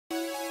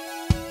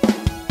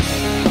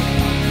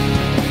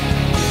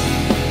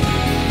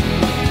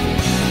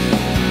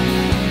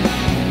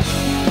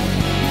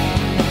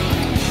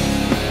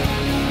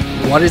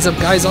What is up,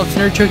 guys?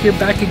 Austin Nerdcho here,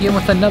 back again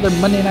with another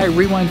Monday Night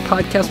Rewind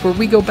podcast where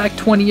we go back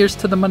 20 years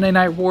to the Monday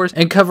Night Wars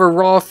and cover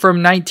Raw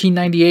from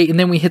 1998, and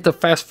then we hit the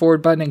fast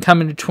forward button and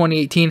come into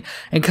 2018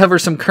 and cover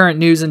some current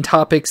news and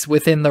topics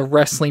within the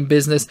wrestling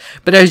business.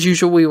 But as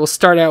usual, we will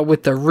start out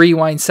with the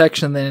rewind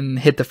section, then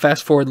hit the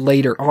fast forward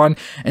later on.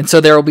 And so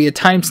there will be a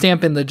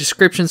timestamp in the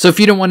description. So if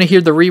you don't want to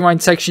hear the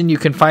rewind section, you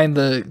can find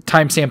the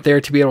timestamp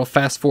there to be able to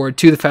fast forward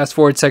to the fast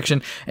forward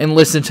section and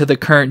listen to the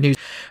current news.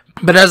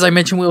 But as I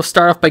mentioned, we'll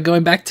start off by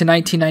going back to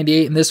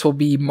 1998, and this will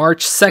be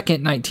March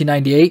 2nd,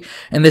 1998,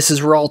 and this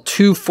is Raw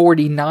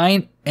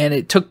 249, and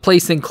it took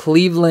place in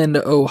Cleveland,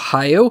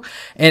 Ohio,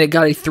 and it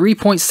got a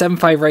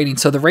 3.75 rating,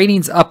 so the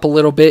rating's up a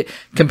little bit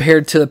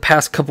compared to the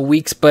past couple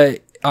weeks,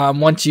 but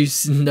once you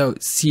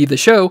see the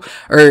show,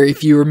 or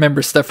if you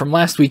remember stuff from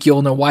last week,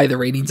 you'll know why the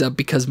rating's up,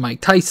 because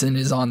Mike Tyson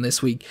is on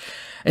this week.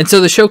 And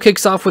so the show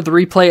kicks off with a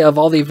replay of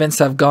all the events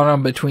that have gone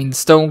on between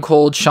Stone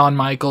Cold, Shawn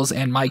Michaels,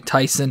 and Mike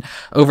Tyson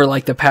over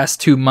like the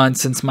past 2 months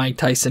since Mike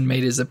Tyson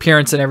made his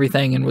appearance and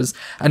everything and was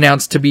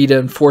announced to be the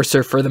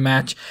enforcer for the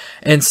match.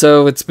 And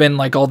so it's been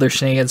like all their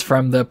shenanigans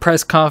from the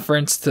press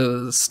conference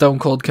to Stone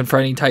Cold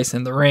confronting Tyson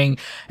in the ring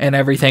and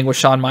everything with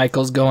Shawn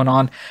Michaels going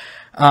on.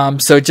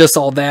 So just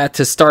all that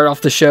to start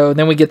off the show. And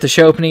then we get the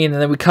show opening, and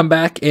then we come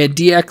back, and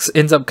DX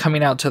ends up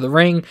coming out to the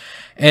ring.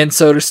 And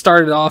so to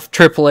start it off,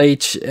 Triple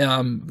H,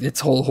 it's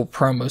whole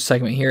promo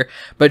segment here,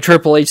 but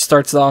Triple H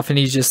starts it off and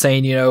he's just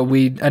saying, you know,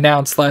 we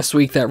announced last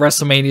week that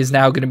Wrestlemania is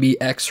now going to be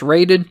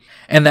X-rated,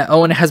 and that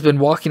Owen has been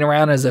walking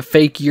around as a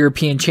fake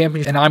European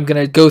champion, and I'm going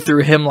to go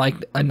through him like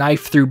a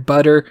knife through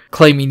butter,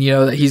 claiming, you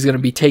know, that he's going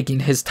to be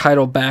taking his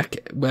title back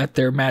at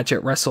their match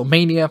at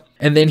WrestleMania.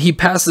 And then he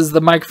passes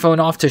the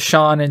microphone off to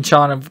Shawn, and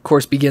Shawn, of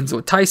course, begins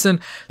with Tyson,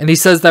 and he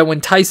says that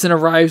when Tyson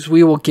arrives,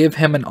 we will give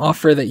him an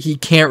offer that he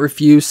can't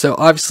refuse. So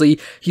obviously,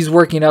 he's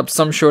working up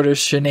some sort of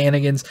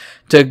shenanigans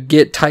to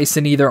get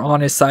Tyson either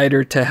on his side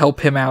or to help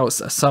him out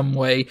some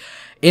way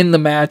in the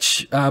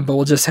match, but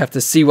we'll just have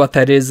to see what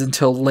that is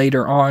until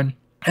later on.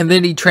 And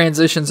then he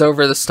transitions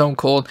over to Stone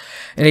Cold,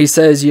 and he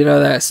says, you know,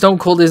 that Stone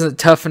Cold isn't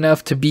tough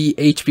enough to beat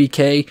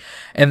HBK,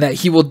 and that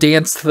he will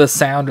dance to the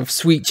sound of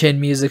Sweet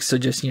Chin music. So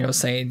just, you know,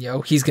 saying, you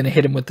know, he's going to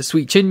hit him with the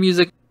Sweet Chin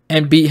music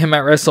and beat him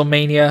at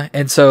WrestleMania.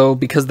 And so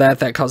because of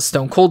that caused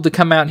Stone Cold to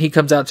come out, and he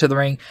comes out to the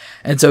ring.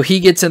 And so he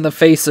gets in the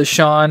face of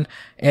Shawn,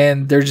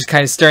 and they're just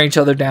kind of staring each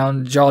other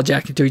down,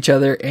 jaw-jacking to each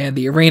other, and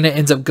the arena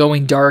ends up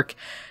going dark.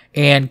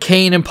 And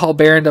Kane and Paul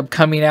Bearer end up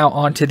coming out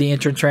onto the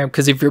entrance ramp,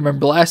 because if you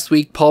remember last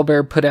week, Paul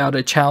Bearer put out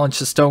a challenge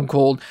to Stone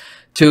Cold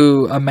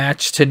to a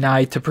match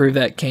tonight to prove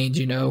that Kane's,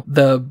 you know,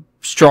 the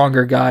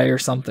stronger guy or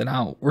something. I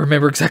don't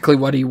remember exactly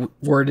what he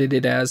worded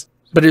it as.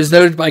 But it was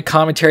noted by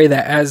commentary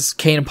that as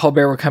Kane and Paul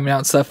Bearer were coming out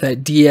and stuff,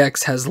 that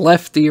DX has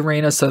left the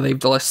arena, so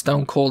they've left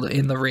Stone Cold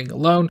in the ring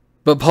alone.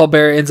 But Paul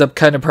Bearer ends up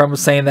cutting a promo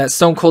saying that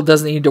Stone Cold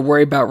doesn't need to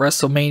worry about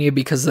WrestleMania,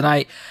 because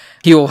tonight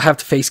he will have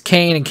to face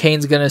Kane, and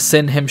Kane's going to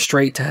send him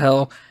straight to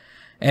hell.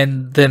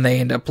 And then they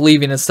end up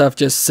leaving and stuff,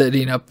 just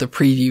setting up the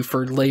preview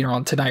for later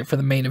on tonight for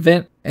the main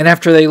event. And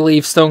after they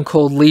leave, Stone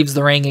Cold leaves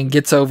the ring and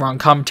gets over on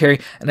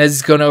commentary. And as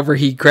he's going over,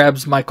 he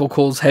grabs Michael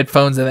Cole's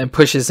headphones and then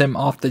pushes him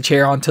off the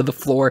chair onto the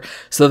floor.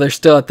 So they're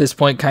still at this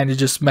point kind of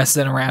just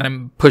messing around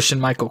and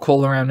pushing Michael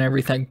Cole around and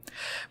everything.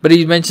 But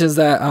he mentions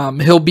that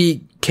he'll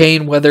beat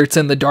Kane whether it's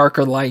in the dark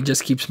or light, and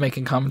just keeps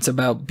making comments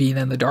about being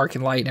in the dark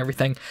and light and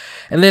everything.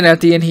 And then at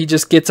the end, he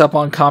just gets up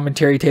on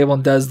commentary table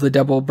and does the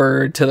double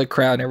bird to the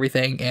crowd and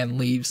everything and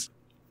leaves.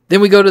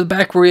 Then we go to the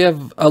back where we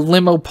have a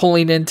limo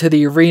pulling into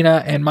the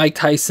arena, and Mike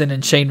Tyson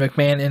and Shane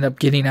McMahon end up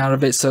getting out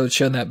of it, so it's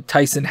showing that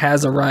Tyson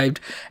has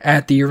arrived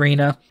at the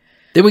arena.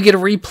 Then we get a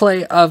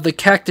replay of the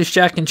Cactus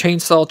Jack and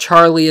Chainsaw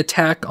Charlie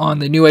attack on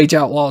the New Age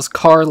Outlaws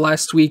car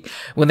last week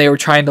when they were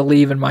trying to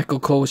leave, and Michael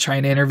Cole was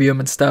trying to interview him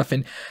and stuff,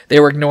 and they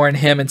were ignoring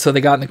him, and so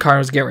they got in the car and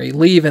was getting ready to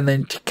leave, and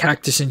then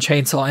Cactus and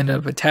Chainsaw ended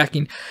up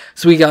attacking.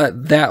 So we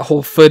got that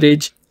whole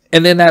footage.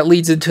 And then that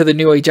leads into the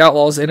New Age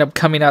Outlaws end up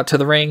coming out to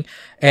the ring.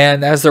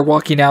 And as they're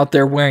walking out,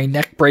 they're wearing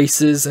neck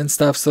braces and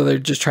stuff. So they're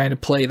just trying to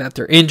play that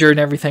they're injured and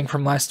everything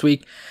from last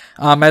week.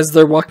 As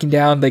they're walking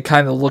down, they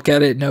kind of look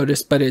at it,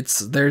 notice, but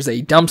there's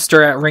a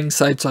dumpster at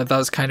ringside. So I thought it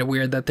was kind of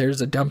weird that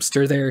there's a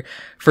dumpster there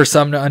for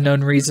some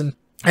unknown reason.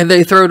 And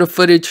they throw the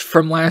footage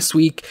from last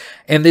week,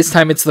 and this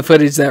time it's the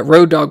footage that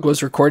Road Dogg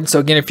was recording. So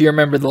again, if you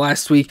remember the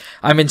last week,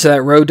 I mentioned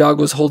that Road Dogg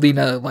was holding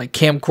a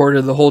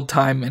camcorder the whole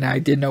time, and I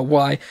didn't know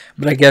why,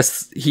 but I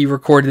guess he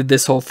recorded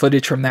this whole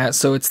footage from that.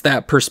 So it's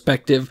that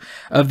perspective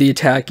of the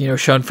attack, you know,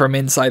 shown from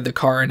inside the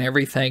car and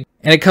everything.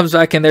 And it comes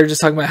back, and they're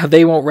just talking about how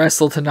they won't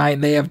wrestle tonight,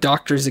 and they have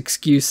doctor's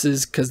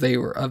excuses because they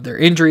were of their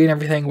injury and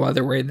everything while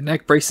they're wearing the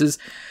neck braces.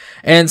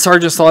 And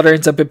Sergeant Slaughter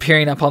ends up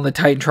appearing up on the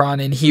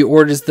Titantron, and he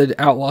orders the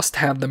Outlaws to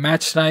have the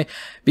match tonight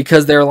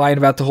because they're lying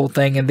about the whole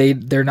thing, and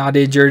they're not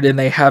injured, and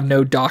they have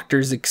no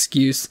doctor's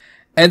excuse.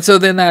 And so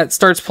then that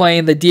starts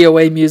playing the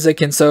DOA music,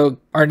 and so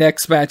our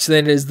next match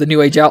then is the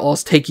New Age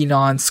Outlaws taking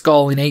on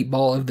Skull and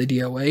 8-Ball of the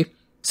DOA.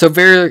 So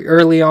very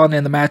early on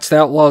in the match,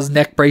 the Outlaws'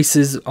 neck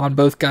braces on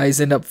both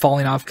guys end up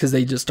falling off because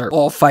they just start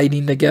all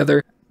fighting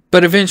together.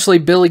 But eventually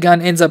Billy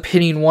Gunn ends up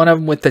hitting one of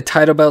them with the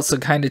title belt, so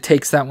kind of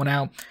takes that one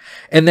out.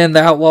 And then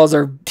the Outlaws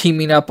are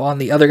teaming up on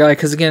the other guy,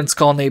 because again,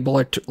 Skull and Abel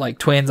are like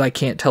twins. I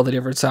can't tell the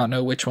difference. I don't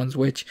know which one's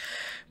which.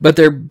 But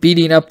they're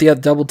beating up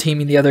double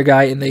teaming the other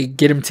guy, and they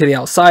get him to the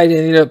outside and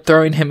end up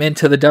throwing him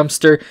into the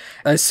dumpster.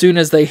 As soon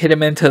as they hit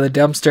him into the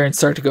dumpster and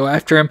start to go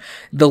after him,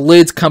 the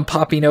lids come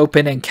popping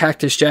open, and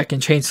Cactus Jack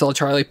and Chainsaw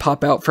Charlie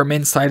pop out from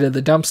inside of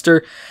the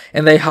dumpster,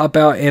 and they hop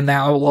out, and the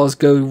Outlaws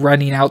go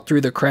running out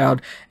through the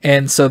crowd.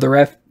 And so the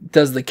ref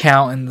does the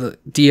count, and the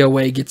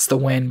DOA gets the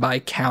win by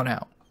count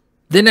out.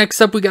 Then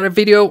next up, we got a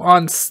video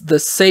on the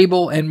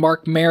Sable and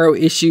Mark Mero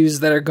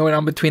issues that are going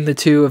on between the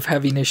two, of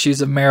having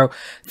issues of Mero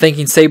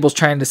thinking Sable's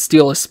trying to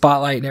steal a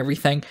spotlight and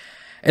everything.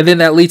 And then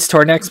that leads to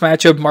our next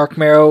matchup, Mark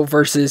Mero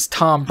versus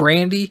Tom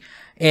Brandi.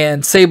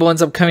 And Sable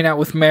ends up coming out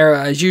with Mero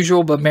as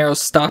usual, but Mero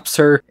stops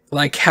her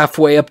like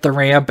halfway up the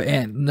ramp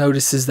and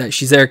notices that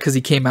she's there, because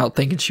he came out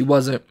thinking she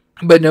wasn't.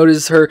 But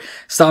notices her,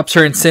 stops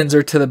her, and sends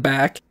her to the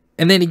back.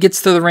 And then he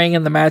gets to the ring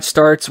and the match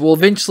starts. Well,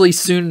 eventually,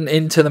 soon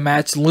into the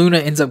match, Luna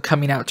ends up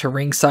coming out to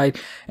ringside.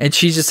 And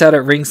she's just out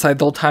at ringside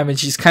the whole time, and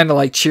she's kind of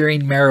like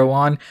cheering Mero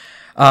on.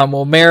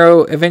 Well,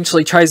 Mero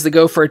eventually tries to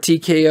go for a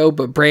TKO,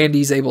 but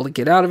Brandi's able to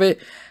get out of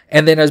it.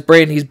 And then as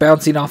Brandi's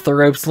bouncing off the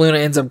ropes, Luna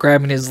ends up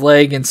grabbing his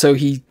leg, and so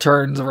he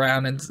turns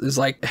around and is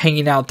like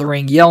hanging out the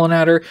ring yelling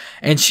at her,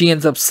 and she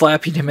ends up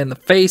slapping him in the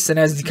face. And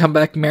as he comes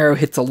back, Mero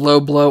hits a low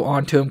blow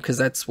onto him, because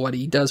that's what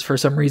he does for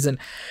some reason.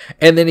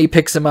 And then he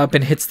picks him up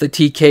and hits the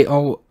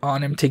TKO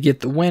on him to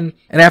get the win.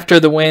 And after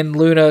the win,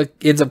 Luna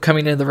ends up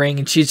coming into the ring,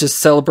 and she's just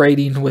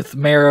celebrating with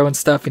Mero and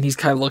stuff, and he's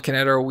kind of looking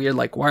at her weird,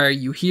 like, why are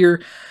you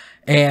here?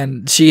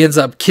 And she ends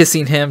up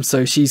kissing him,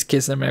 so she's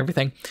kissing him and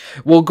everything.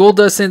 Well,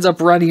 Goldust ends up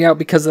running out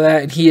because of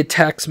that, and he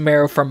attacks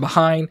Mero from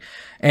behind.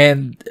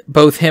 And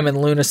both him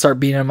and Luna start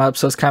beating him up,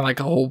 so it's kind of like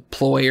a whole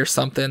ploy or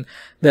something,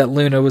 that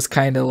Luna was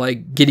kind of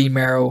like getting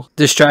Mero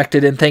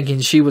distracted and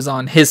thinking she was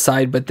on his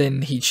side, but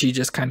then she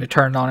just kind of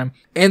turned on him.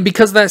 And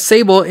because of that,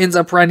 Sable ends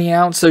up running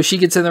out, so she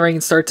gets in the ring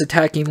and starts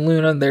attacking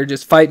Luna, and they're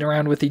just fighting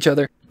around with each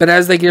other. But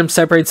as they get them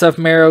separated and stuff,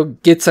 Mero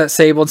gets at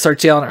Sable and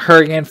starts yelling at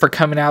her again for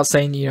coming out,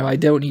 saying, you know, I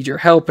don't need your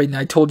help, and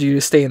I told you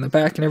to stay in the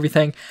back and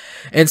everything.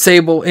 And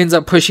Sable ends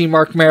up pushing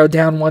Mark Mero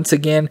down once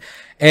again.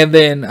 And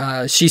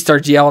then she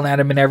starts yelling at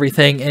him and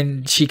everything,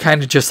 and she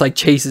kind of just like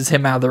chases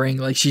him out of the ring.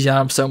 Like, she's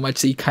yelling him so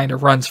much that he kind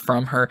of runs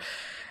from her.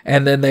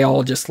 And then they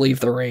all just leave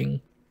the ring.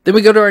 Then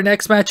we go to our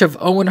next match of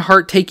Owen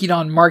Hart taking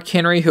on Mark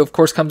Henry, who of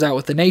course comes out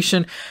with the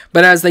Nation.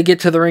 But as they get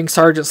to the ring,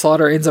 Sergeant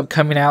Slaughter ends up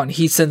coming out, and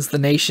he sends the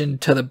Nation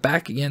to the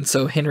back again.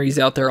 So Henry's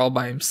out there all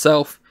by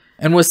himself.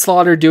 And with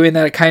Slaughter doing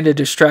that, it kind of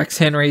distracts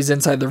Henry's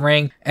inside the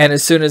ring. And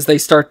as soon as they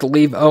start to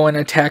leave, Owen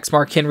attacks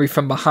Mark Henry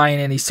from behind,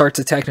 and he starts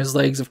attacking his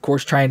legs, of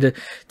course, trying to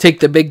take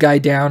the big guy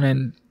down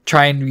and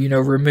try and, you know,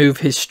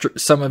 remove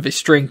some of his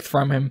strength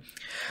from him.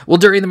 Well,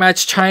 during the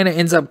match, Chyna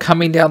ends up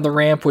coming down the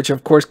ramp, which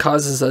of course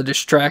causes a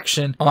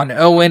distraction on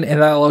Owen,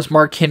 and that allows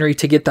Mark Henry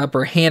to get the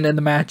upper hand in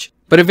the match.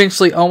 But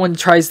eventually Owen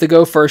tries to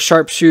go for a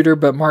sharpshooter,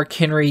 but Mark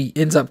Henry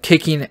ends up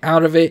kicking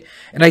out of it.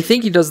 And I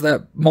think he does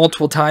that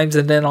multiple times,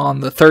 and then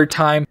on the third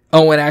time,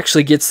 Owen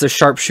actually gets the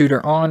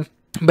sharpshooter on.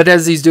 But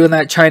as he's doing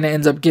that, Chyna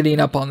ends up getting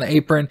up on the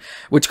apron,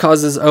 which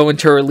causes Owen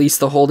to release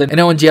the hold. And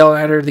Owen's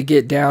yelling at her to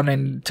get down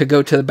and to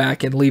go to the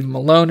back and leave him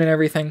alone and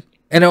everything.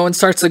 And Owen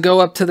starts to go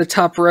up to the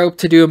top rope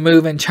to do a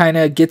move, and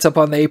Chyna gets up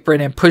on the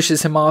apron and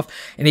pushes him off,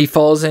 and he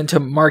falls into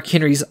Mark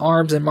Henry's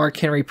arms, and Mark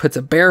Henry puts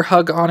a bear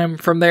hug on him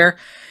from there.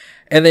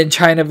 And then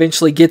Chyna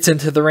eventually gets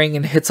into the ring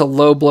and hits a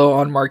low blow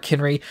on Mark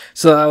Henry,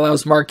 so that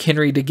allows Mark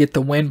Henry to get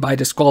the win by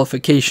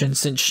disqualification,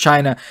 since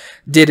Chyna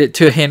did it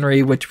to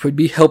Henry, which would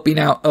be helping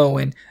out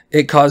Owen.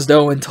 It caused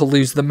Owen to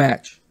lose the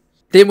match.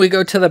 Then we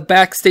go to the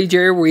backstage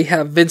area where we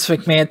have Vince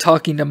McMahon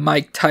talking to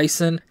Mike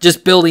Tyson,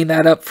 just building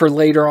that up for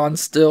later on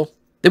still.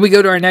 Then we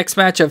go to our next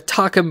match of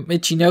Taka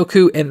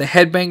Michinoku and the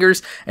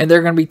Headbangers, and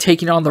they're going to be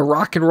taking on the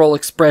Rock and Roll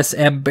Express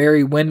and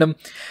Barry Windham.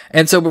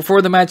 And so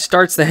before the match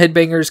starts, the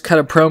Headbangers cut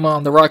a promo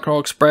on the Rock and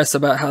Roll Express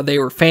about how they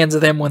were fans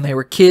of them when they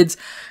were kids,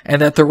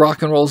 and that the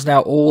Rock and Roll is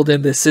now old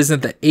and this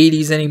isn't the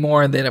 80s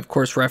anymore. And then of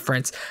course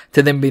reference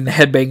to them being the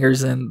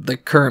Headbangers and the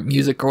current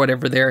music or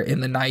whatever there in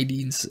the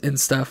 90s and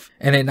stuff,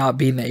 and it not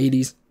being the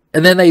 80s.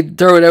 And then they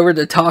throw it over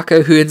to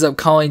Taka, who ends up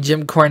calling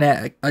Jim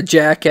Cornette a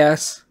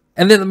jackass.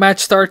 And then the match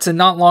starts, and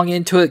not long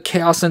into it,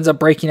 chaos ends up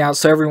breaking out,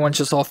 so everyone's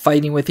just all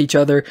fighting with each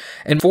other.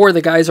 And 4 of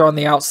the guys are on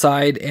the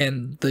outside,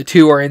 and the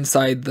 2 are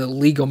inside. The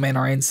legal men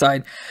are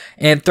inside.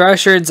 And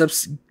Thrasher ends up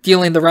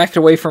stealing the racket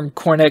away from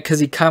Cornette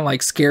because he kind of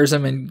like scares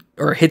him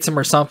or hits him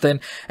or something,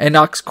 and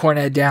knocks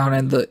Cornette down,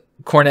 and the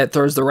Cornette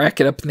throws the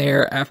racket up in the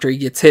air after he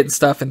gets hit and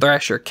stuff, and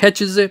Thrasher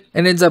catches it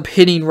and ends up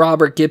hitting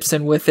Robert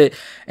Gibson with it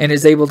and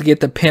is able to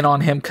get the pin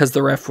on him because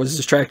the ref was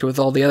distracted with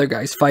all the other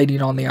guys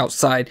fighting on the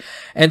outside.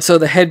 And so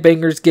the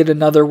Headbangers get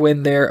another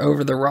win there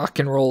over the Rock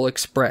and Roll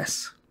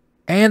Express.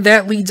 And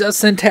that leads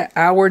us into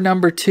hour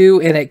number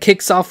 2, and it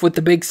kicks off with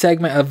the big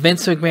segment of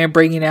Vince McMahon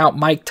bringing out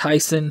Mike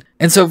Tyson.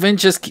 And so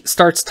Vince just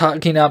starts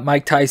talking up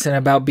Mike Tyson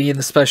about being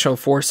the special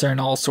enforcer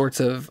and all sorts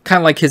of kind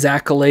of like his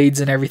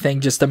accolades and everything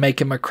just to make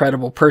him a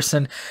credible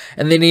person.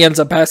 And then he ends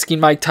up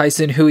asking Mike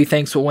Tyson who he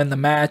thinks will win the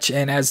match.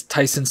 And as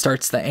Tyson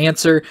starts to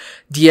answer,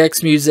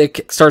 DX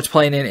music starts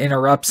playing and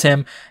interrupts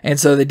him. And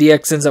so the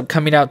DX ends up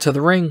coming out to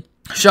the ring.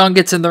 Shawn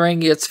gets in the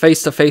ring, gets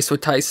face to face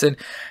with Tyson,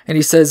 and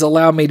he says,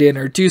 "Allow me to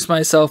introduce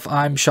myself.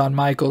 I'm Shawn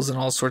Michaels," and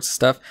all sorts of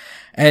stuff.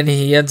 And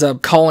he ends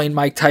up calling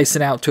Mike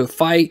Tyson out to a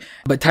fight,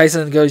 but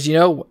Tyson goes, "You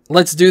know,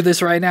 let's do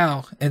this right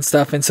now," and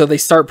stuff. And so they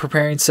start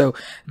preparing. So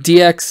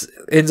DX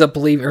ends up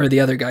leaving, or the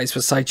other guys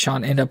besides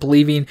Shawn end up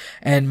leaving,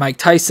 and Mike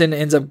Tyson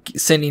ends up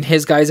sending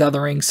his guys out of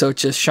the ring. So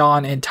it's just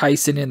Shawn and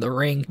Tyson in the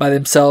ring by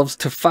themselves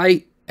to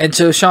fight. And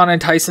so Shawn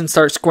and Tyson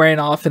start squaring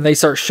off, and they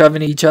start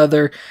shoving each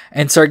other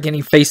and start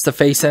getting face to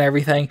face and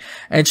everything.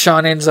 And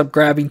Shawn ends up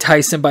grabbing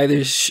Tyson by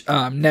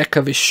the neck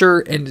of his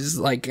shirt and is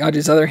like got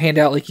his other hand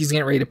out like he's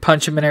getting ready to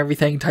punch him and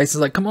everything.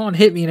 Tyson's like, "Come on,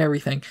 hit me," and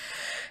everything.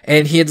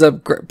 And he ends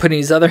up putting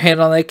his other hand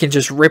on the neck and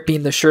just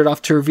ripping the shirt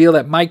off to reveal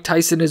that Mike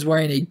Tyson is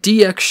wearing a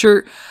DX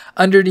shirt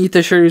underneath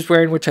the shirt he's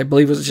wearing, which I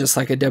believe was just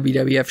like a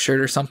WWF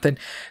shirt or something.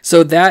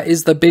 So that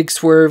is the big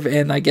swerve,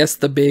 and I guess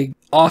the big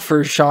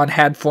offer Shawn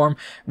had for him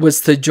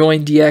was to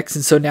join DX,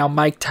 and so now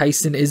Mike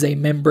Tyson is a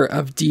member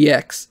of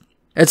DX.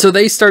 And so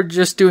they start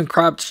just doing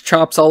crotch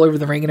chops all over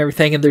the ring and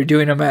everything, and they're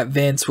doing them at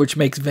Vince, which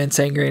makes Vince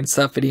angry and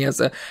stuff, and he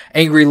has a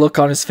angry look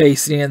on his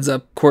face, and he ends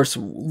up, of course,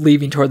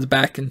 leaving towards the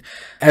back, and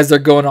as they're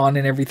going on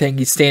and everything,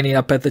 he's standing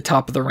up at the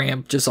top of the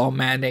ramp, just all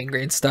mad and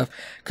angry and stuff,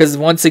 because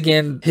once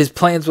again, his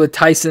plans with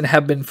Tyson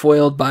have been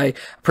foiled by a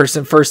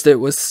person. First it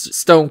was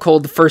Stone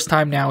Cold the first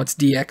time, now it's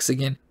DX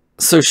again.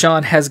 So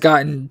Shawn has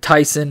gotten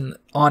Tyson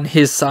on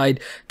his side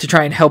to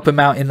try and help him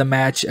out in the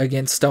match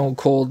against Stone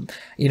Cold.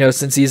 You know,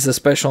 since he's a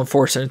special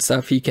enforcer and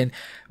stuff, he can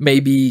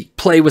maybe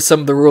play with some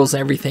of the rules and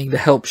everything to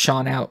help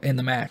Shawn out in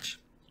the match.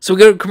 So we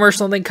go to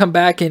commercial and then come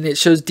back, and it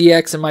shows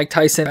DX and Mike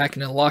Tyson back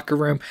in the locker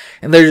room,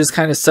 and they're just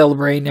kind of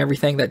celebrating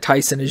everything that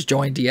Tyson has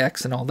joined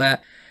DX and all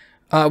that.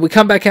 We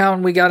come back out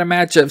and we got a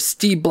match of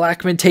Steve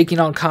Blackman taking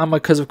on Kama,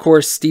 because of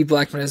course Steve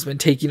Blackman has been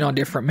taking on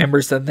different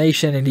members of the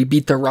Nation, and he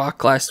beat The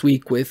Rock last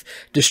week with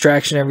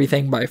distraction and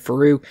everything by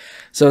Farouk.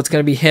 So it's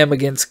going to be him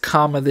against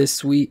Kama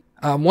this week.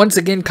 Once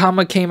again,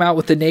 Kama came out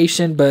with the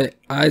Nation, but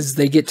as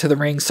they get to the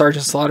ring,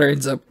 Sergeant Slaughter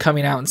ends up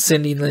coming out and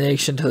sending the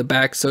Nation to the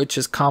back, so it's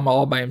just Kama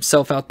all by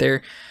himself out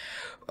there.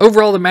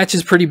 Overall, the match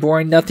is pretty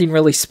boring. Nothing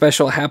really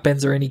special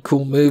happens or any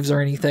cool moves or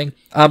anything.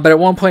 But at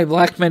one point,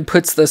 Blackman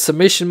puts the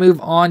submission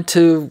move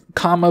onto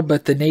Kama,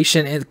 but the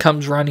Nation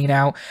comes running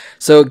out.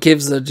 So it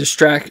gives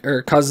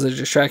causes a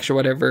distraction or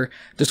whatever,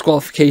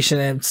 disqualification,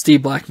 and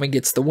Steve Blackman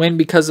gets the win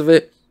because of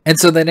it. And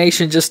so the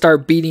Nation just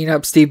start beating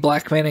up Steve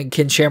Blackman, and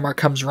Ken Shamrock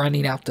comes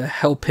running out to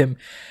help him,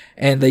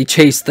 and they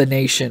chase the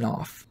Nation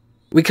off.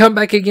 We come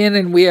back again,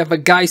 and we have a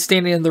guy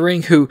standing in the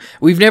ring who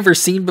we've never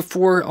seen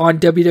before on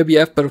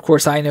WWF, but of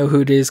course I know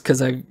who it is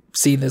because I've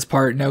seen this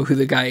part, know who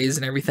the guy is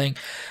and everything.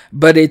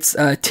 But it's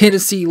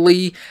Tennessee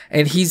Lee,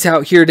 and he's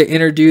out here to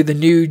introduce the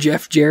new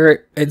Jeff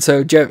Jarrett. And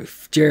so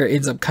Jeff Jarrett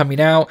ends up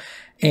coming out,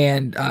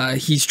 and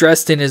he's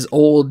dressed in his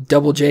old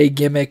Double J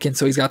gimmick, and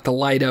so he's got the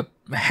light up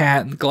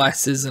hat and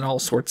glasses and all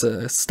sorts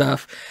of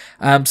stuff.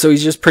 So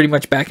he's just pretty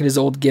much back in his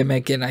old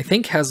gimmick, and I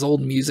think has old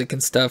music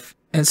and stuff.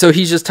 And so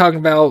he's just talking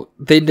about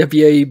the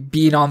NWA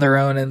being on their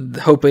own and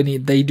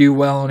hoping they do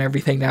well and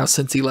everything now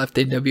since he left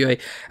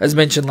NWA. As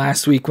mentioned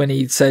last week when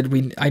he said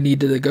I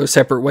needed to go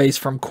separate ways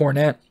from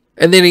Cornette.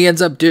 And then he ends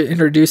up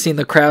introducing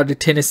the crowd to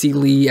Tennessee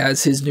Lee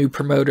as his new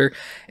promoter.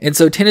 And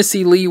so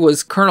Tennessee Lee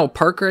was Colonel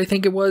Parker, I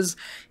think it was,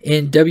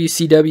 in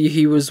WCW.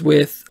 He was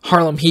with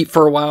Harlem Heat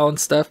for a while and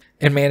stuff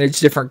and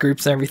managed different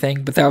groups and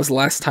everything. But that was the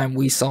last time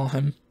we saw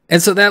him.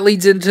 And so that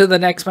leads into the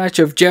next match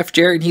of Jeff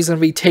Jarrett, and he's going to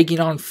be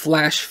taking on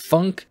Flash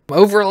Funk.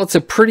 Overall, it's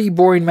a pretty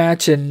boring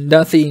match, and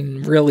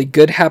nothing really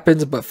good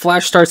happens, but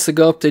Flash starts to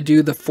go up to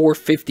do the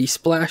 450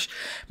 splash,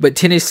 but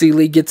Tennessee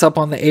Lee gets up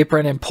on the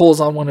apron and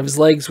pulls on one of his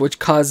legs, which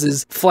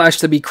causes Flash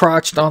to be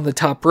crotched on the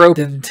top rope,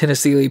 and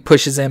Tennessee Lee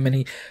pushes him, and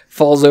he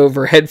falls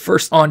over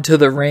headfirst onto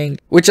the ring,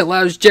 which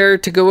allows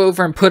Jarrett to go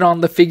over and put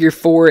on the figure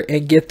 4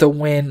 and get the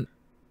win.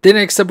 Then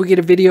next up we get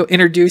a video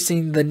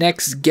introducing the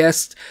next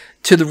guest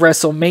to the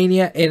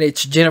WrestleMania, and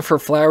it's Jennifer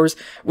Flowers,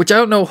 which I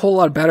don't know a whole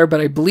lot about her,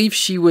 but I believe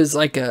she was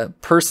like a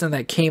person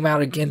that came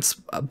out against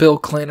Bill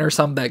Clinton or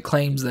something, that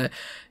claims that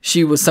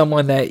she was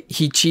someone that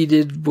he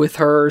cheated with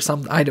her or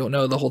something. I don't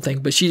know the whole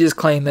thing, but she just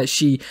claimed that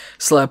she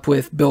slept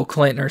with Bill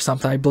Clinton or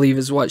something, I believe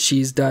is what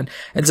she's done.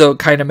 And so it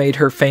kind of made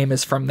her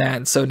famous from that,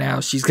 and so now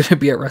she's going to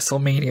be at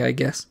WrestleMania, I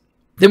guess.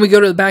 Then we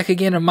go to the back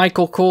again, and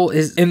Michael Cole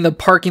is in the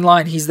parking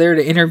lot. He's there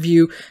to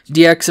interview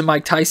DX and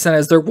Mike Tyson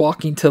as they're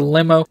walking to the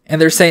limo.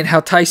 And they're saying how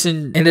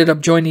Tyson ended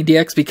up joining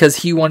DX because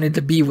he wanted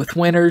to be with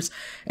winners.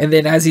 And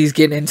then as he's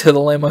getting into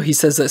the limo, he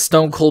says that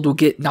Stone Cold will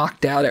get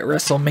knocked out at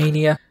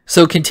WrestleMania.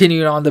 So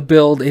continuing on the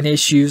build and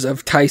issues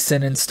of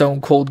Tyson and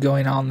Stone Cold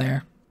going on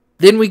there.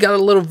 Then we got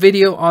a little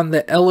video on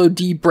the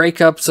LOD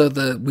breakup. So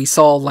we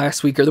saw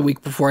last week or the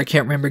week before, I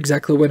can't remember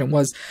exactly when it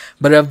was,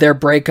 but of their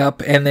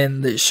breakup, and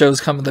then it shows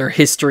kind of their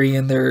history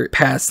and their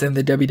past in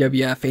the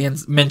WWF,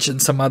 and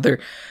mentioned some other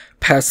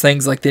past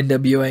things like the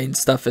NWA and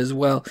stuff as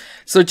well.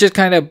 So just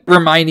kind of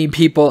reminding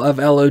people of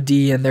LOD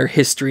and their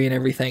history and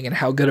everything, and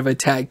how good of a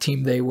tag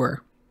team they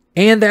were.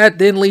 And that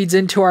then leads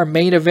into our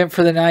main event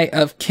for the night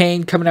of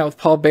Kane coming out with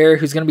Paul Bearer,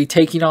 who's going to be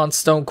taking on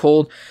Stone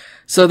Cold.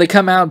 So they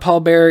come out, and Paul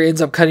Bearer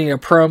ends up cutting a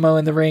promo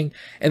in the ring,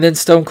 and then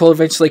Stone Cold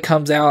eventually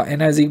comes out,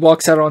 and as he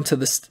walks out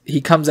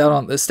he comes out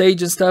on the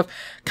stage and stuff,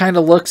 kind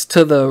of looks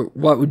to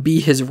what would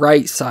be his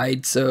right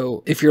side.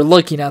 So if you're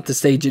looking at the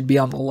stage, it'd be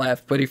on the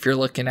left, but if you're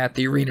looking at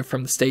the arena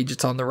from the stage,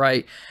 it's on the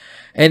right.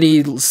 And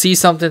he sees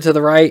something to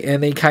the right,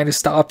 and then he kind of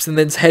stops and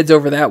then heads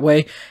over that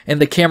way, and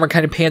the camera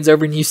kind of pans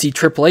over, and you see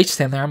Triple H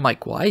stand there. I'm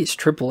like, why is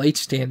Triple H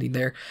standing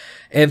there?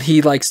 And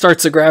he like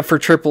starts to grab for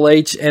Triple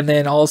H, and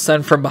then all of a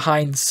sudden from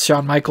behind,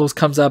 Shawn Michaels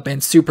comes up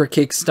and super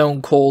kicks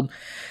Stone Cold,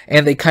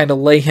 and they kind of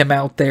lay him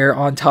out there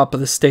on top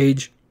of the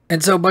stage.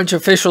 And so a bunch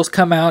of officials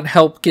come out and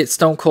help get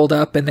Stone Cold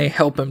up, and they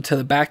help him to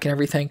the back and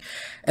everything.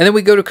 And then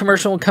we go to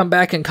commercial and come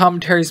back, and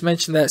commentaries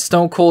mention that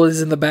Stone Cold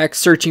is in the back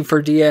searching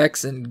for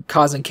DX and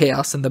causing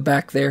chaos in the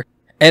back there.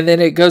 And then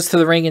it goes to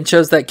the ring and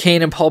shows that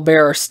Kane and Paul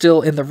Bearer are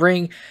still in the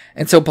ring.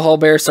 And so Paul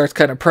Bearer starts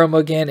cutting a promo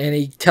again, and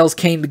he tells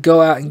Kane to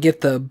go out and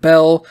get the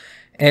bell.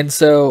 And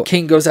so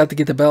Kane goes out to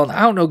get the bell, and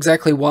I don't know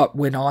exactly what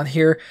went on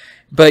here,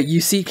 but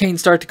you see Kane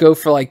start to go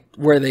for like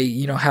where they,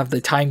 have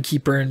the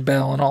timekeeper and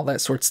bell and all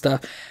that sort of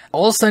stuff.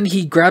 All of a sudden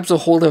he grabs a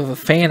hold of a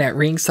fan at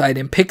ringside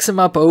and picks him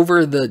up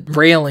over the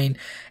railing,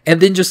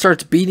 and then just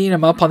starts beating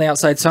him up on the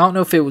outside. So I don't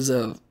know if it was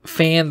a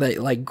fan that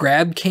like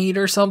grabbed Kane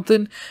or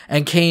something,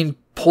 and Kane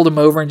pulled him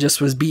over and just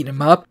was beating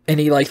him up, and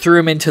he like threw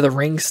him into the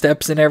ring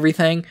steps and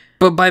everything.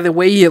 But by the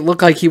way it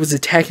looked like he was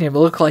attacking him, it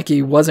looked like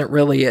he wasn't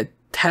really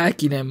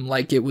attacking him,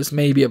 like it was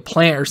maybe a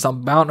plant or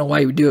something. But I don't know why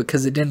he would do it,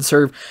 because it didn't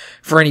serve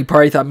for any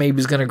part. He thought maybe he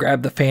was going to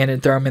grab the fan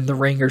and throw him in the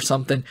ring or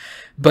something,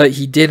 but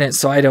he didn't,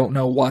 so I don't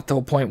know what the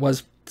whole point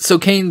was. So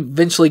Kane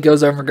eventually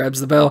goes over and grabs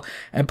the bell,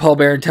 and Paul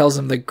Bearer tells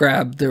him to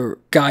grab the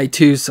guy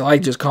too, so I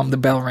just call him the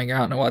bell ringer. I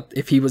don't know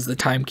if he was the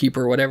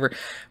timekeeper or whatever,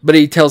 but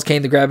he tells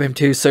Kane to grab him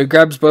too. So he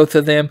grabs both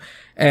of them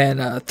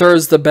and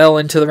throws the bell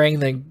into the ring,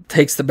 then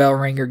takes the bell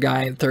ringer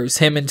guy and throws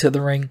him into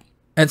the ring.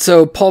 And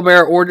so Paul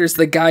Bearer orders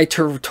the guy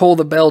to toll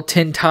the bell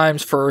 10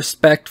 times for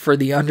respect for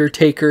the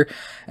Undertaker.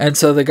 And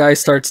so the guy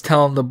starts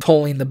tolling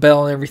the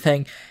bell and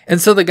everything. And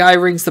so the guy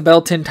rings the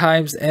bell 10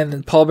 times, and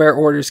then Paul Bearer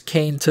orders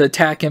Kane to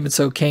attack him. And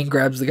so Kane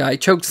grabs the guy,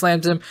 choke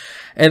slams him,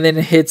 and then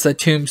hits a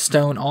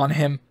tombstone on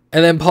him.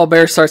 And then Paul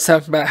Bearer starts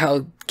talking about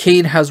how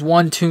Kane has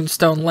one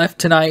tombstone left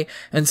tonight,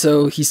 and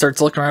so he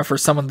starts looking around for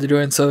someone to do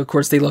it. And so, of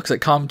course, he looks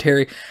at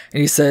commentary, and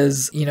he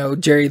says,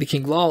 Jerry the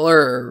King Lawler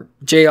or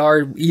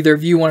JR, either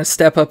of you want to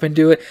step up and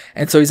do it?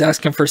 And so he's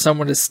asking for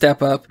someone to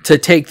step up to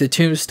take the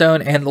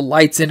tombstone, and the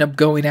lights end up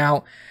going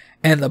out,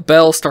 and the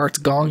bell starts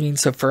gonging,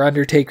 so for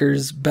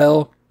Undertaker's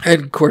bell.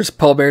 And, of course,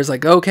 Paul Bearer's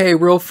like, okay,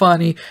 real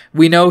funny.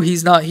 We know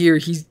he's not here.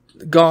 He's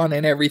gone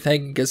and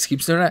everything. And just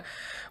keeps doing that.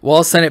 Well,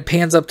 all of a sudden it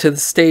pans up to the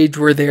stage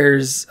where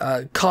there's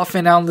a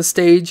coffin on the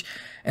stage,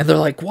 and they're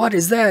like, what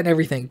is that? And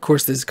everything. Of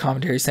course, there's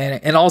commentary saying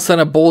it. And all of a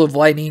sudden a bolt of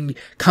lightning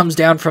comes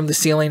down from the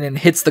ceiling and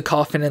hits the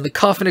coffin, and the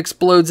coffin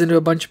explodes into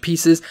a bunch of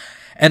pieces,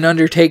 and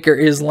Undertaker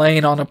is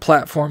laying on a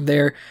platform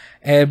there,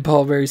 and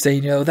Paul Bearer's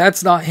saying,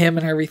 that's not him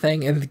and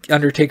everything, and the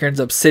Undertaker ends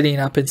up sitting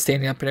up and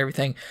standing up and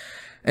everything.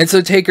 And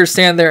so Taker's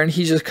standing there, and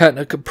he's just cutting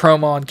a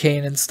promo on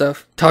Kane and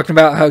stuff, talking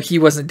about how he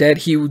wasn't dead.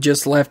 He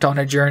just left on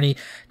a journey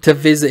to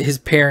visit his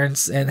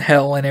parents in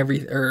hell and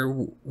or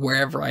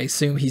wherever. I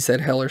assume he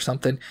said hell or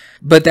something.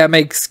 But that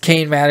makes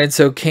Kane mad, and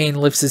so Kane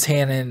lifts his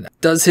hand and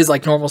does his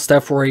like normal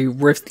stuff where he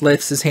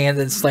lifts his hand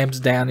and slams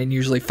down, and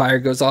usually fire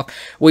goes off.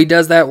 Well, he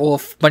does that. Well,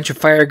 a bunch of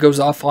fire goes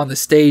off on the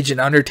stage,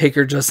 and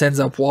Undertaker just ends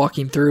up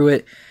walking through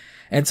it.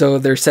 And so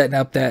they're setting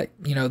up that,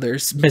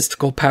 there's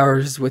mystical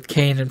powers with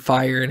Kane and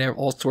fire and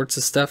all sorts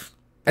of stuff.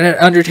 And then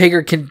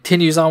Undertaker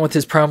continues on with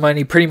his promo, and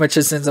he pretty much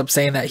just ends up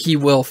saying that he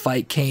will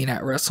fight Kane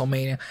at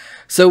WrestleMania.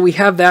 So we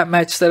have that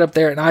match set up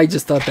there, and I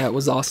just thought that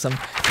was awesome.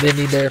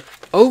 Ending there.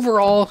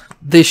 Overall,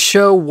 this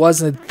show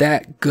wasn't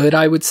that good,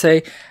 I would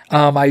say.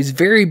 I was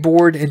very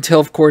bored until,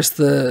 of course,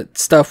 the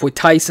stuff with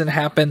Tyson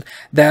happened.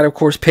 That, of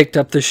course, picked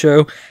up the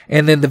show.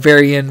 And then the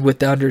very end with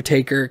The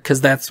Undertaker, because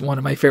that's one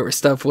of my favorite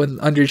stuff, when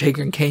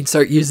Undertaker and Kane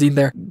start using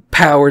their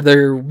power,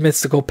 their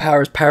mystical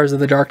powers, powers of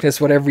the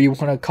darkness, whatever you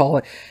want to call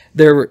it,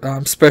 their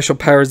special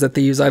powers that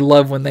they use. I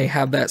love when they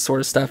have that sort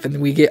of stuff.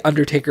 And we get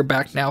Undertaker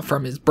back now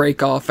from his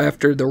break off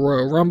after the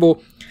Royal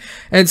Rumble.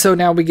 And so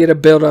now we get a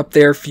build up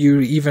there for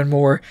you even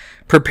more,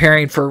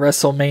 preparing for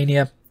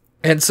WrestleMania.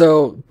 And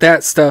so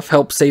that stuff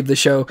helped save the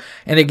show.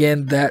 And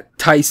again, that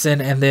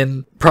Tyson and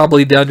then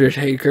probably The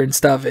Undertaker and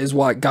stuff is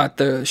what got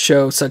the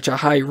show such a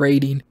high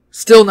rating.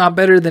 Still not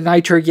better than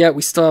Nitro yet.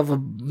 We still have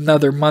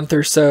another month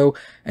or so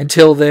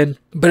until then.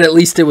 But at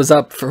least it was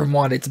up from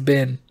what it's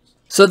been.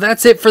 So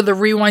that's it for the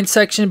rewind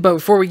section, but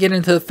before we get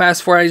into the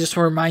fast forward, I just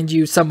want to remind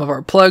you some of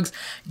our plugs.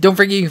 Don't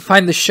forget you can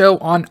find the show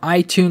on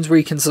iTunes, where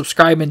you can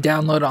subscribe and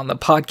download on the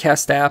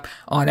podcast app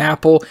on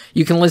Apple.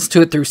 You can listen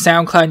to it through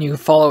SoundCloud, and you can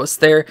follow us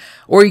there.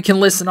 Or you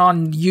can listen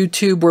on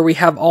YouTube, where we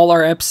have all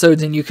our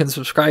episodes, and you can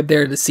subscribe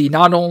there to see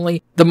not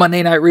only the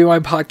Monday Night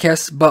Rewind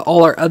podcast, but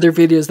all our other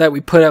videos that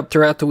we put up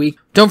throughout the week.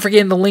 Don't forget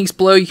in the links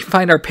below, you can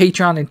find our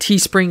Patreon and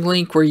Teespring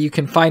link, where you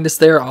can find us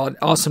there on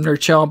Awesome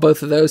Nerd Show on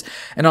both of those.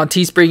 And on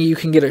Teespring, you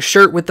can get a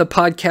shirt with the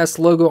podcast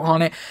logo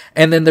on it.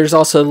 And then there's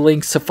also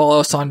links to follow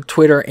us on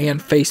Twitter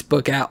and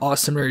Facebook at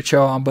Awesome Nerd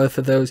Show on both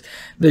of those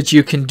that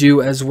you can do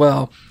as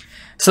well.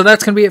 So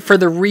that's going to be it for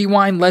the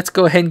rewind. Let's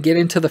go ahead and get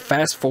into the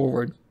fast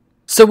forward.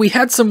 So we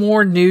had some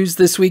more news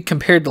this week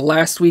compared to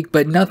last week,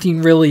 but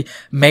nothing really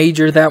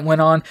major that went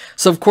on.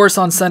 So of course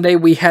on Sunday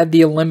we had the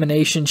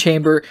Elimination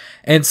Chamber,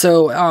 and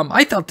so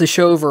I thought the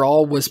show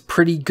overall was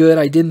pretty good.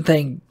 I didn't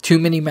think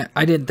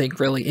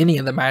really any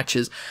of the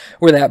matches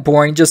were that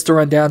boring. Just to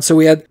run down, so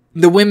we had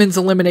the Women's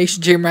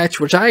Elimination Chamber match,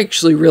 which I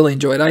actually really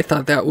enjoyed. I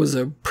thought that was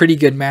a pretty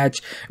good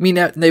match. I mean,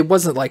 it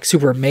wasn't like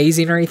super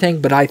amazing or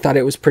anything, but I thought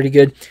it was pretty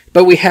good.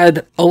 But we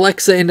had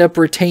Alexa end up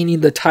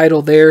retaining the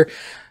title there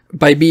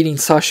by beating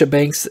Sasha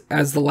Banks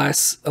as the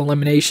last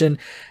elimination.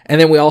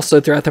 And then we also,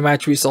 throughout the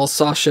match, we saw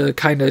Sasha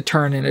kind of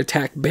turn and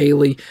attack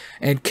Bayley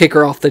and kick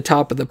her off the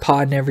top of the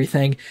pod and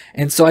everything.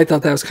 And so I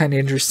thought that was kind of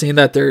interesting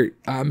that they're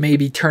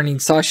maybe turning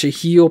Sasha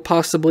heel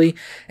possibly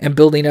and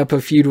building up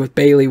a feud with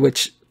Bayley,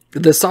 which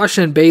the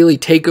Sasha and Bayley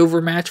takeover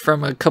match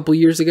from a couple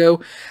years ago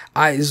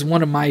is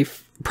one of my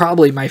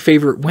probably my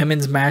favorite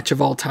women's match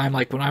of all time.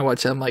 Like when I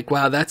watch it, I'm like,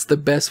 wow, that's the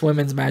best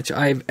women's match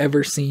I've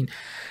ever seen.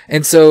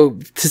 And so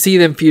to see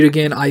them feud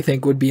again, I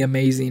think would be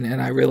amazing,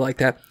 and I really like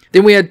that.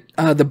 Then we had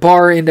the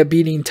Bar end up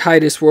beating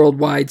Titus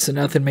Worldwide, so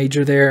nothing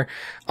major there.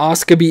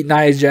 Asuka beat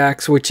Nia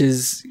Jax, which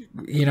is,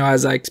 you know,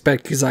 as I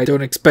expect, because I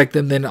don't expect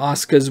them then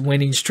Asuka's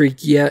winning streak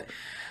yet.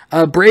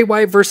 Bray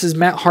Wyatt versus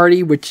Matt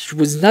Hardy, which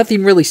was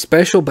nothing really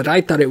special, but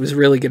I thought it was a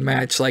really good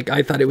match. Like,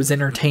 I thought it was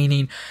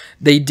entertaining.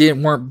 They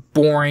weren't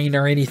boring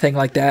or anything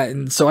like that,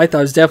 and so I thought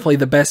it was definitely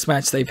the best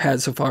match they've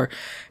had so far.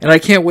 And I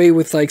can't wait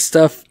with like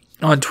stuff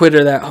on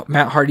Twitter that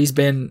Matt Hardy's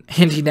been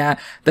hinting at,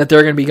 that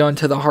they're going to be going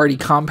to the Hardy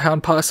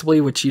compound possibly,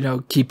 which, you know,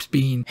 keeps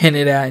being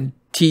hinted at and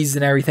teased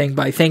and everything,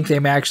 but I think they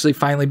may actually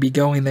finally be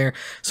going there.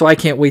 So I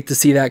can't wait to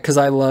see that, because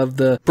I love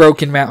the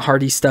broken Matt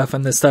Hardy stuff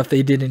and the stuff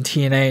they did in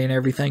TNA and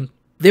everything.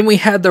 Then we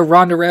had the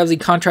Ronda Rousey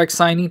contract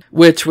signing,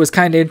 which was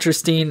kind of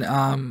interesting.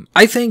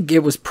 I think it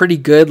was pretty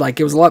good. Like,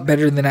 it was a lot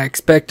better than I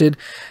expected.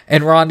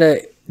 And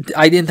Ronda,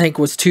 I didn't think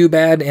was too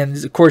bad.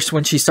 And of course,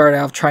 when she started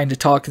out trying to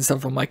talk and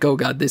stuff, I'm like, oh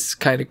god, this is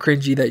kind of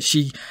cringy that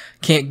she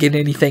can't get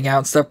anything out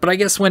and stuff. But I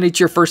guess when it's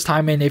your first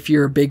time, and if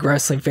you're a big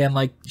wrestling fan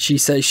like she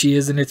says she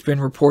is, and it's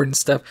been reported and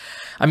stuff,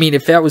 I mean,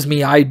 if that was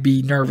me, I'd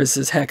be nervous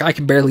as heck. I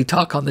can barely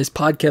talk on this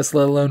podcast,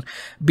 let alone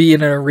be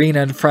in an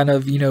arena in front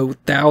of, you know,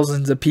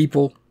 thousands of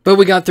people. But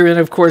we got through, and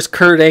of course,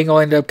 Kurt Angle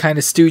ended up kind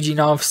of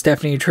stooging off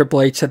Stephanie and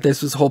Triple H that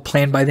this was a whole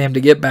plan by them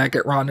to get back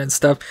at Ronda and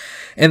stuff.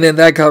 And then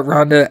that got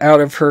Ronda out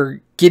of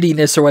her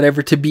giddiness or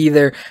whatever to be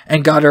there,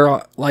 and got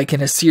her like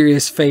in a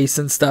serious face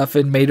and stuff,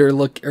 and made her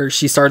look, or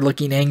she started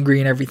looking angry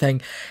and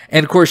everything.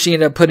 And of course, she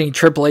ended up putting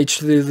Triple H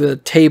through the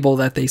table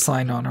that they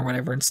signed on or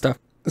whatever and stuff.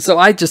 So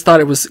I just thought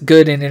it was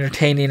good and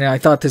entertaining, and I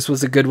thought this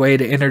was a good way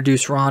to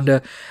introduce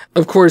Ronda.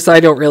 Of course, I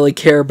don't really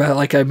care about,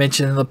 like I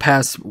mentioned in the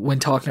past when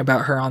talking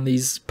about her on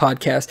these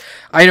podcasts,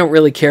 I don't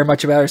really care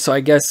much about her, so I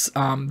guess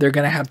they're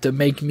going to have to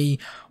make me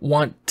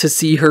want to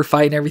see her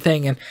fight and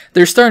everything, and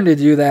they're starting to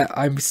do that.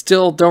 I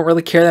still don't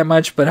really care that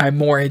much, but I'm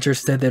more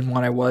interested than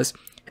what I was.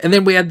 And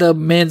then we had the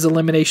Men's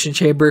Elimination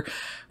Chamber,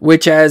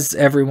 which, as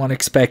everyone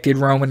expected,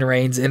 Roman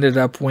Reigns ended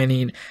up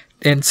winning.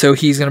 And so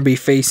he's going to be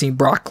facing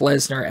Brock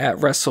Lesnar at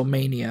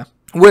WrestleMania,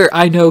 where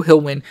I know he'll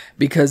win,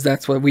 because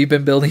that's what we've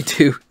been building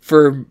to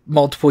for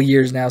multiple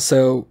years now.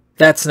 So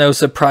that's no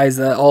surprise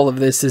that all of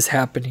this is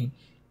happening.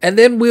 And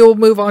then we'll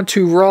move on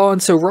to Raw.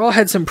 And so Raw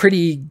had some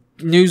pretty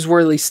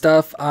newsworthy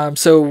stuff.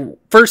 So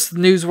first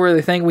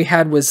newsworthy thing we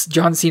had was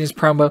John Cena's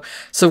promo.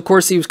 So of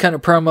course he was kind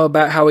of promo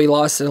about how he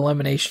lost at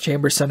Elimination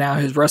Chamber, so now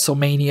his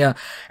WrestleMania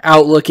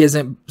outlook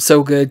isn't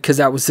so good, because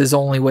that was his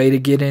only way to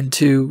get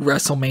into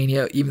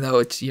WrestleMania, even though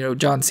it's, you know,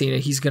 John Cena,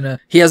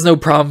 he has no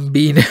problem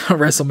being at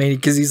WrestleMania,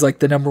 because he's like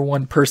the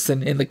 #1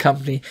 person in the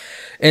company,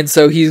 and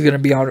so he's going to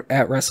be on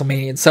at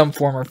WrestleMania in some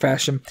form or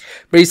fashion.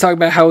 But he's talking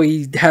about how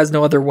he has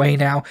no other way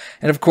now,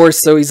 and of course,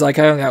 so he's like,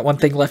 I only got one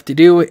thing left to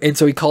do, and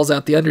so he calls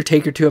out the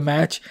Undertaker to a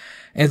match.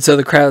 And so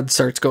the crowd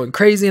starts going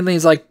crazy, and then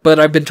he's like, but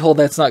I've been told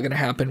that's not going to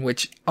happen,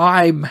 which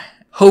I'm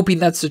hoping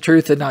that's the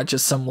truth and not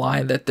just some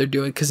lie that they're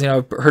doing. Because, you know,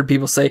 I've heard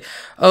people say,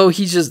 oh,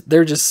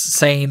 they're just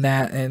saying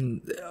that,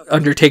 and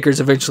Undertaker's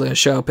eventually going to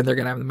show up and they're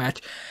going to have the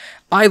match.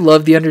 I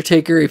love The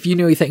Undertaker. If you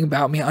know anything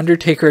about me,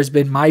 Undertaker has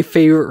been my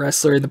favorite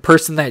wrestler and the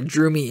person that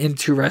drew me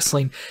into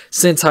wrestling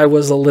since I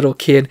was a little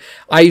kid.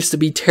 I used to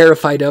be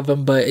terrified of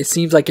him, but it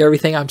seems like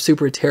everything I'm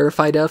super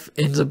terrified of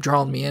ends up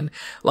drawing me in.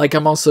 Like,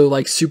 I'm also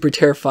like super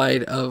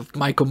terrified of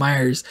Michael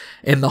Myers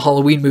in the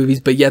Halloween movies,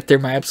 but yet they're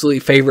my absolutely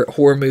favorite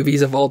horror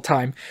movies of all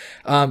time.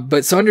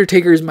 But so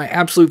Undertaker is my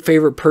absolute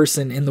favorite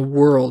person in the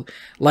world.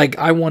 Like,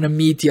 I want to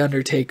meet The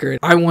Undertaker.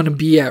 I want to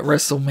be at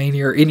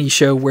WrestleMania or any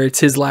show where it's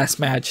his last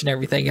match and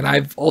everything. And I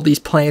have all these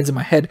plans in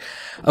my head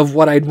of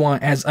what I'd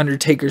want as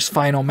Undertaker's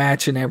final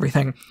match and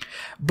everything.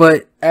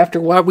 But after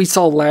what we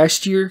saw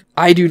last year,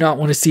 I do not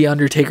want to see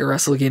Undertaker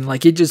wrestle again.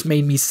 Like, it just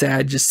made me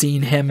sad just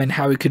seeing him and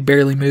how he could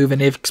barely move.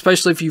 And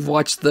especially if you've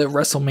watched the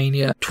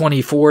WrestleMania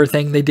 24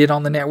 thing they did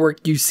on the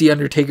network, you see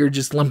Undertaker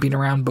just limping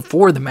around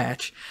before the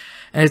match.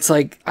 And it's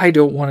like, I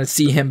don't want to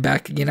see him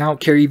back again. I don't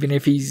care even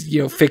if he's,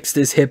 fixed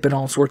his hip and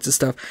all sorts of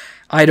stuff.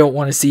 I don't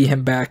want to see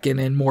him back and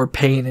in more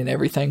pain and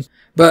everything.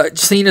 But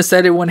Cena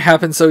said it wouldn't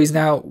happen, so he's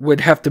now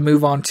would have to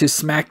move on to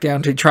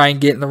SmackDown to try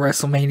and get in the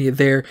WrestleMania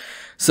there.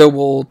 So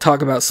we'll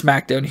talk about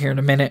SmackDown here in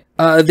a minute.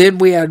 Then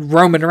we had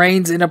Roman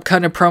Reigns end up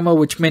cutting a promo,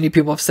 which many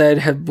people have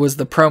said was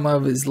the promo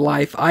of his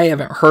life. I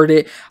haven't heard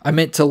it. I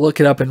meant to look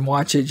it up and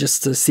watch it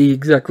just to see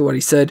exactly what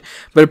he said.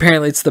 But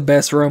apparently it's the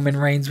best Roman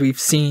Reigns we've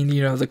seen.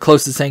 The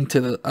closest thing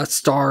to a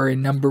star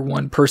and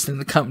 #1 person in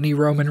the company,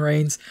 Roman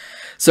Reigns.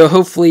 So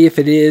hopefully if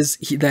it is,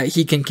 that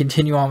he can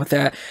continue on with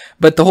that.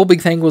 But the whole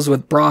big thing was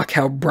with Brock,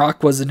 how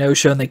Brock was a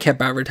no-show and they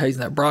kept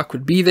advertising that Brock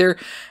would be there.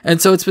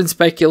 And so it's been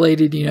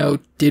speculated,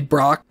 did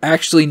Brock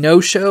actually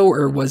no-show,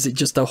 or was it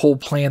just a whole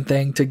plan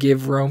thing to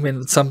give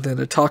Roman something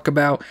to talk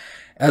about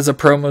as a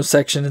promo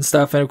section and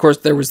stuff? And of course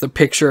there was the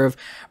picture of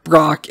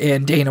Brock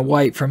and Dana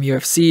White from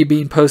UFC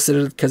being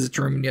posted, because it's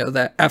rumored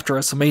that after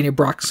WrestleMania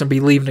Brock's going to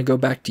be leaving to go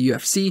back to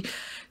UFC.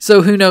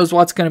 So who knows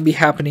what's going to be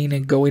happening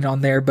and going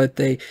on there, but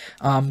they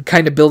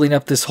kind of building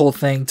up this whole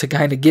thing to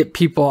kind of get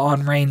people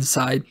on Reigns'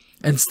 side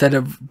instead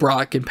of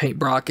Brock, and paint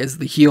Brock as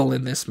the heel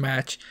in this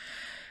match.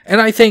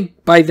 And I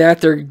think by that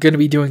they're going to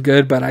be doing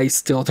good, but I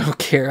still don't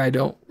care. I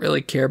don't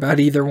really care about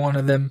either one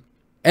of them.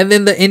 And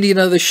then the ending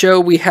of the show,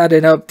 we had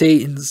an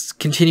update and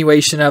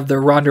continuation of the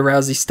Ronda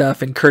Rousey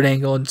stuff and Kurt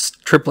Angle and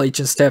Triple H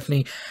and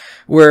Stephanie,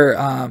 where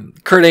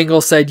Kurt Angle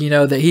said,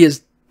 that he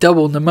has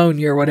double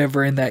pneumonia or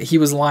whatever, and that he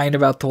was lying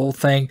about the whole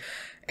thing,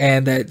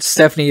 and that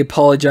Stephanie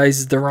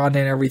apologizes to Ronda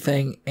and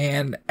everything.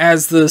 And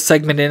as the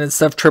segment ended and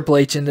stuff, Triple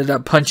H ended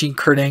up punching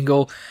Kurt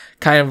Angle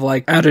kind of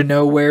like out of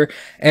nowhere.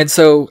 And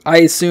so I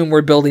assume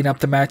we're building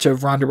up the match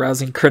of Ronda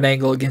Rousey and Kurt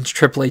Angle against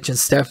Triple H and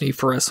Stephanie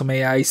for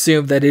WrestleMania. I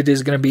assume that it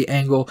is going to be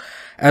Angle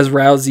as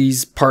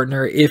Rousey's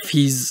partner if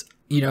he's,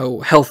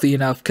 healthy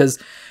enough, because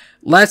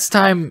last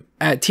time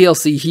at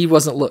TLC, he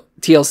wasn't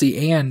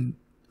TLC and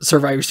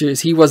Survivor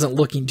Series, he wasn't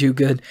looking too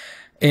good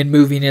in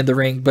moving in the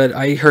ring, but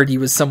I heard he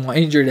was somewhat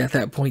injured at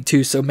that point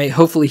too, so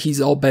hopefully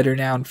he's all better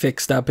now and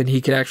fixed up, and he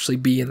could actually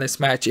be in this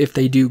match if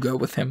they do go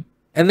with him.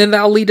 And then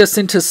that'll lead us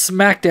into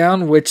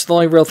SmackDown, which the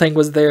only real thing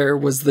was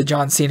the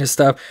John Cena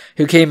stuff,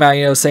 who came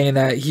out, saying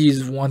that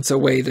he's once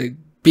away to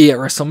be at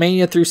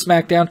WrestleMania through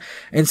SmackDown,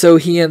 and so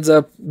he ends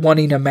up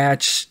wanting a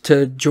match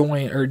to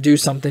join, or do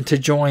something to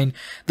join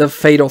the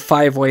Fatal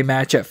 5-Way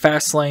match at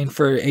Fastlane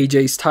for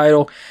AJ's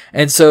title.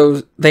 And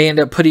so they end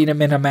up putting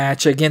him in a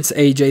match against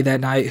AJ that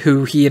night,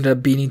 who he ended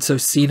up beating, so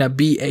Cena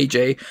beat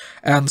AJ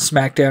on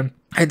SmackDown.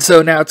 And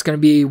so now it's going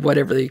to be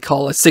whatever they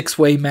call a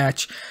 6-way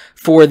match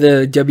for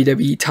the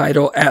WWE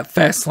title at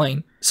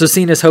Fastlane. So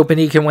Cena's hoping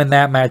he can win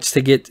that match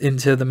to get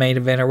into the main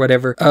event or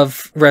whatever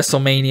of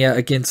WrestleMania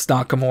against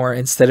Nakamura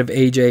instead of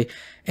AJ,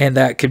 and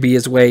that could be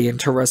his way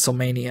into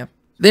WrestleMania.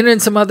 Then in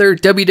some other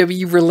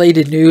WWE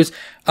related news,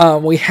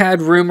 we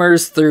had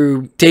rumors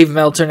through Dave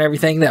Meltzer and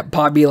everything that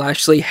Bobby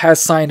Lashley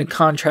has signed a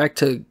contract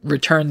to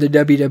return to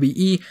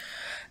WWE.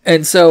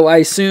 And so I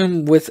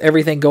assume with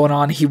everything going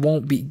on, he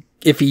won't be,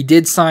 if he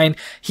did sign,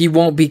 he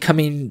won't be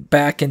coming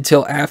back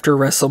until after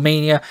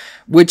WrestleMania,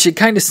 which it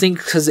kind of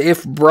stinks, because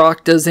if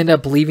Brock does end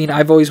up leaving,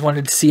 I've always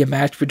wanted to see a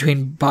match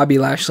between Bobby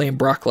Lashley and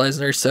Brock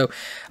Lesnar, so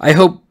I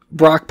hope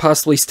Brock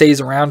possibly stays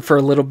around for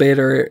a little bit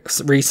or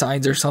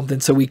resigns or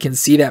something so we can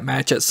see that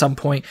match at some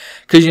point,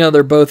 because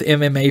they're both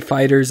MMA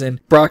fighters,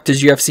 and Brock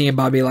does UFC and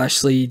Bobby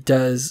Lashley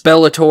does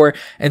Bellator,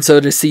 and so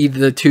to see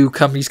the two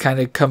companies kind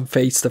of come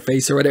face to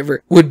face or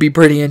whatever would be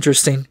pretty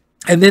interesting.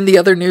 And then the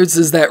other news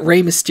is that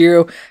Rey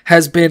Mysterio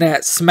has been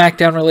at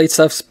SmackDown related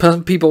stuff.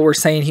 Some people were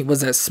saying he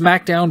was at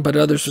SmackDown, but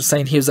others were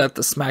saying he was at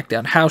the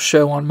SmackDown house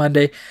show on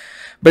Monday.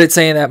 But it's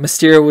saying that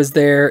Mysterio was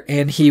there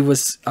and he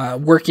was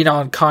working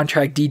on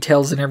contract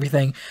details and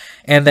everything,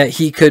 and that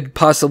he could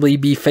possibly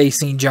be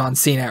facing John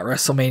Cena at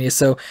WrestleMania.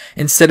 So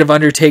instead of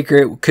Undertaker,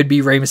 it could be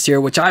Rey Mysterio,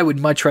 which I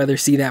would much rather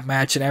see that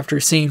match. And after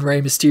seeing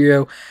Rey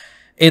Mysterio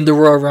in the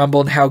Royal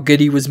Rumble and how good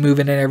he was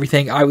moving and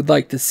everything, I would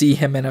like to see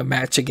him in a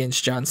match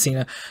against John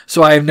Cena.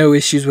 So I have no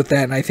issues with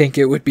that, and I think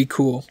it would be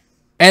cool.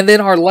 And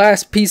then our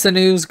last piece of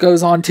news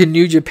goes on to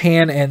New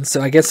Japan, and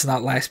so I guess it's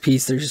not last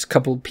piece, there's just a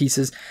couple of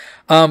pieces.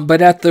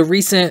 But at the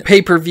recent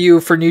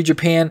pay-per-view for New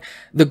Japan,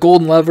 the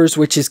Golden Lovers,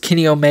 which is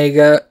Kenny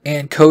Omega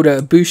and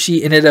Kota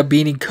Ibushi, ended up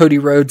beating Cody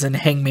Rhodes and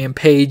Hangman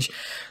Page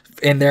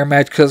in their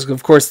match, because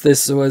of course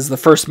this was the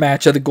first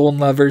match of the Golden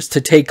Lovers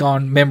to take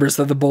on members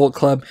of the Bullet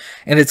Club,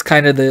 and it's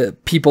kind of the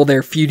people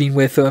they're feuding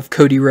with of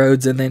Cody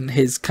Rhodes and then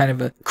his kind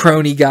of a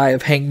crony guy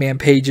of Hangman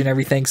Page and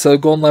everything. So the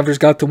Golden Lovers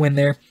got the win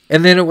there.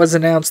 And then it was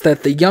announced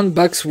that the Young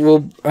Bucks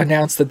will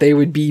announce that they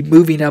would be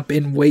moving up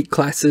in weight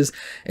classes.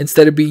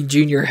 Instead of being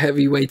junior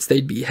heavyweights,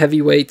 they'd be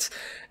heavyweights,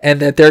 and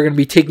that they're going to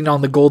be taking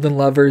on the Golden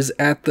Lovers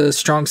at the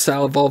Strong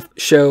Style Evolve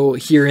show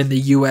here in the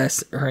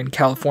US or in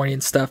California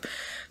and stuff.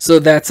 So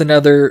that's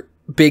another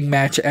big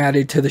match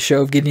added to the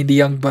show of getting the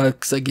Young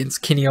Bucks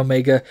against Kenny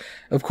Omega,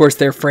 of course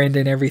their friend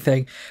and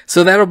everything.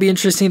 So that'll be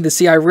interesting to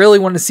see. I really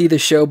want to see the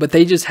show, but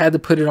they just had to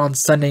put it on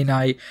Sunday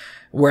night,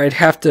 where I'd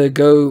have to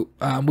go.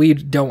 We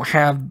don't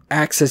have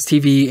Access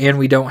TV, and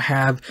we don't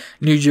have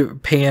New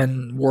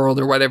Japan World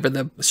or whatever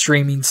the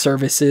streaming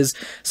service is.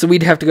 So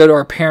we'd have to go to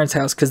our parents'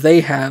 house because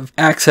they have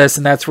access,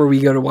 and that's where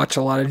we go to watch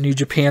a lot of New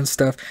Japan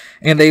stuff.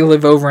 And they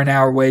live over an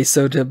hour away,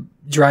 so to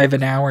drive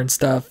an hour and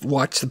stuff,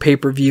 watch the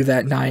pay-per-view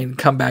that night, and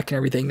come back and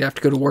everything, they have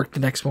to go to work the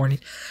next morning.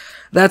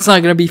 That's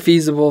not going to be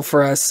feasible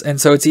for us, and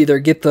so it's either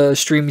get the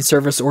streaming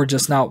service or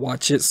just not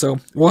watch it. So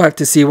we'll have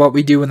to see what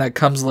we do when that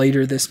comes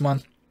later this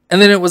month.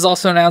 And then it was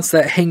also announced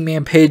that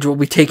Hangman Page will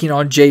be taking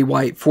on Jay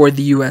White for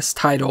the U.S.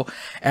 title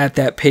at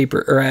that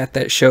at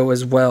that show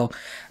as well.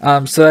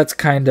 So that's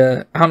kind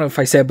of, I don't know if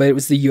I said, but it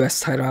was the U.S.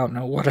 title. I don't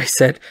know what I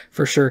said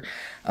for sure.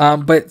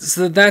 But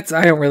so that's,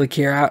 I don't really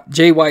care.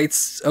 Jay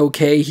White's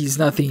okay. He's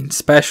nothing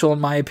special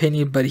in my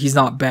opinion, but he's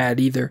not bad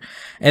either.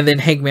 And then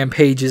Hangman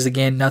Page is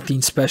again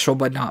nothing special,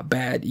 but not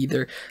bad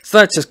either. So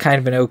that's just kind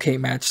of an okay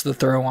match to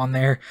throw on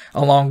there,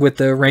 along with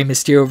the Rey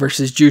Mysterio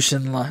versus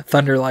Jushin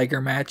Thunder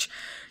Liger match.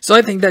 So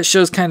I think that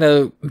show's kind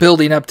of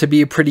building up to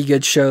be a pretty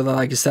good show that,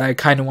 like I said, I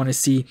kind of want to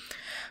see.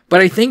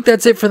 But I think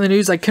that's it for the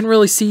news. I couldn't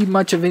really see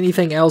much of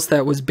anything else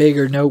that was big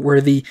or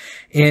noteworthy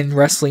in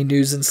wrestling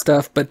news and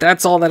stuff. But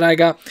that's all that I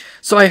got.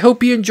 So I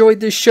hope you enjoyed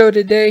this show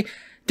today.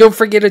 Don't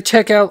forget to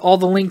check out all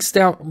the links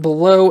down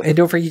below. And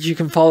don't forget you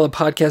can follow the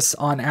podcast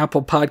on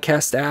Apple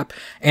Podcast app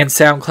and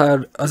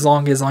SoundCloud, as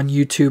long as on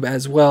YouTube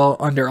as well,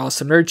 under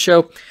Awesome Nerd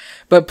Show.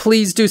 But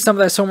please do some of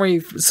that somewhere.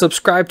 You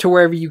subscribe to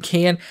wherever you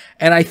can.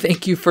 And I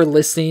thank you for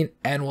listening,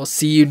 and we'll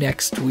see you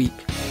next week.